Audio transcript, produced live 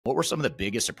What were some of the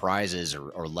biggest surprises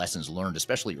or lessons learned,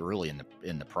 especially early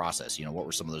in the process? What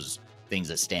were some of those things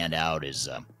that stand out as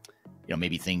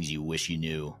maybe things you wish you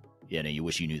knew, you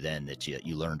wish you knew then that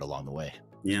you learned along the way?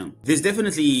 Yeah, there's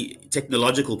definitely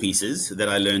technological pieces that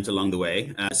I learned along the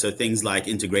way. So things like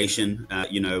integration,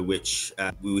 which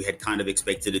we had kind of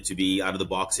expected it to be out of the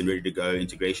box and ready to go.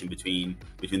 Integration between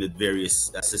the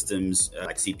various systems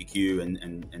like CPQ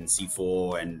and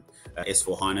C4 and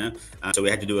S4 HANA. So we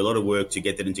had to do a lot of work to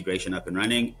get that integration up and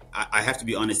running. I have to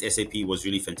be honest, SAP was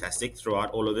really fantastic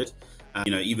throughout all of it.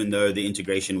 Even though the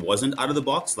integration wasn't out of the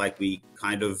box like we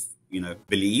kind of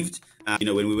believed.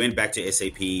 When we went back to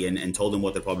SAP and told them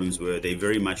what the problems were, they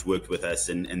very much worked with us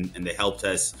and they helped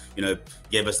us,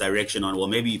 gave us direction on, well,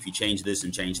 maybe if you change this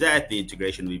and change that, the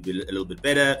integration will be a little bit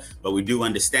better. But we do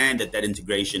understand that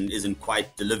integration isn't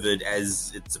quite delivered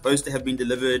as it's supposed to have been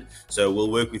delivered. So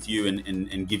we'll work with you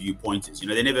and give you pointers.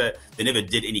 They never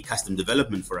did any custom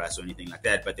development for us or anything like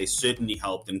that, but they certainly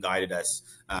helped and guided us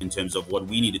in terms of what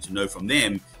we needed to know from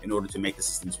them in order to make the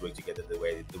systems work together the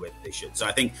way that they should. So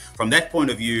I think from that point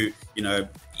of view,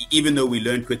 even though we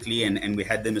learned quickly and we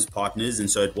had them as partners, and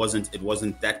so it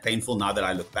wasn't that painful now that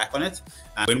I look back on it.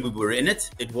 When we were in it,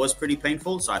 it was pretty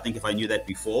painful. So I think if I knew that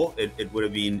before, it would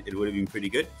have been pretty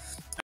good.